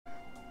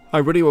Hi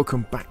everybody,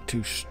 welcome back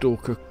to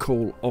Stalker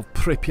Call of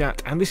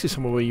Pripyat, and this is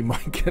somewhere where you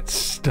might get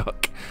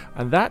stuck,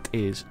 and that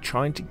is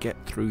trying to get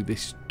through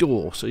this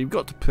door. So you've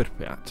got to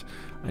Prypiat,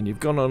 and you've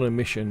gone on a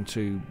mission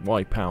to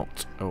wipe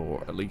out,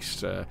 or at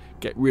least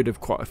get rid of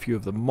quite a few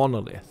of the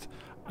Monolith,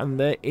 and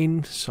they're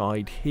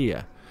inside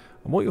here.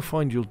 And what you'll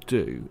find you'll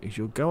do is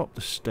you'll go up the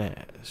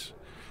stairs,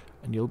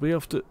 and you'll be able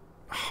to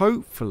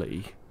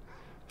hopefully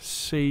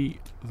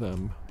see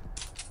them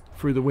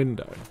through the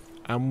window,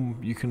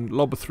 and you can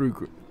lob a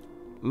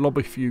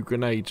few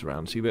grenades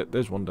around. See,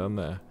 there's one down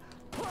there.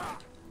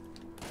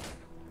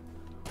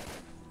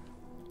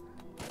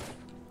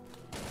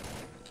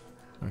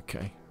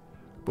 Okay,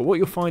 but what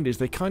you'll find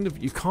is you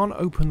can't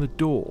open the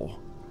door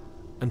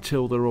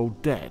until they're all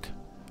dead,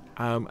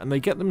 and they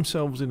get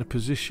themselves in a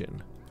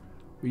position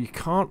where you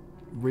can't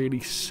really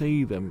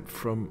see them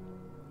from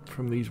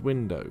these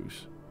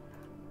windows.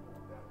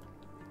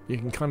 You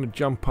can kind of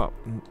jump up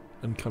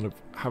and kind of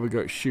have a go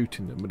at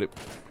shooting them, but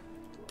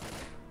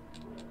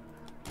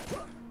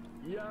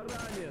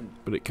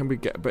it can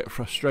get a bit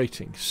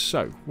frustrating.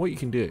 So what you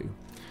can do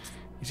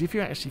is, if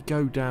you actually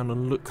go down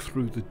and look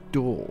through the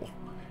door,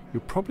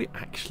 you'll probably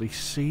actually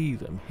see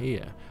them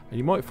here, and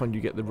you might find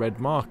you get the red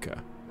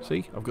marker.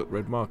 See, I've got the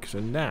red marker, so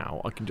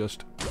now I can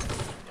just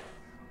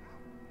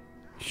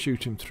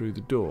shoot him through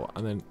the door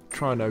and then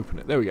try and open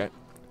it. There we go,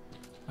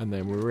 and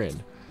then we're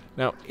in.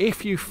 Now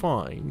if you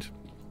find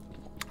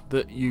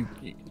that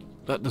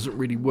that doesn't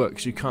really work,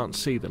 so you can't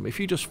see them, if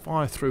you just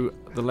fire through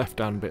the left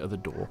hand bit of the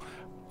door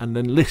and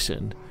then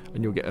listen,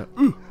 and you'll get a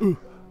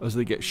as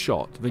they get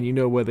shot, then you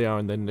know where they are,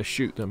 and then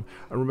shoot them.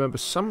 And remember,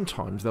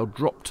 sometimes they'll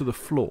drop to the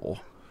floor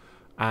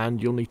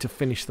and you'll need to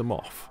finish them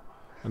off.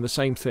 And the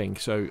same thing,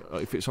 so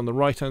if it's on the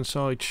right hand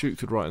side, shoot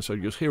to the right hand side,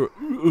 you'll just hear it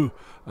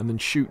and then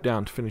shoot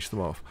down to finish them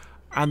off,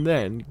 and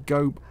then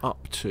go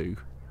up to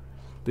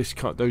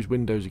those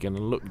windows again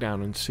and look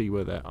down and see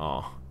where they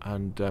are,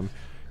 and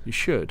you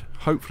should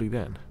hopefully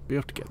then be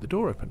able to get the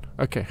door open.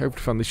 Okay, hope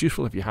you found this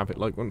useful. If you have it,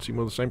 like, want to see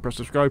more of the same, press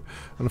subscribe,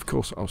 and of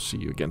course I'll see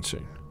you again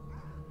soon.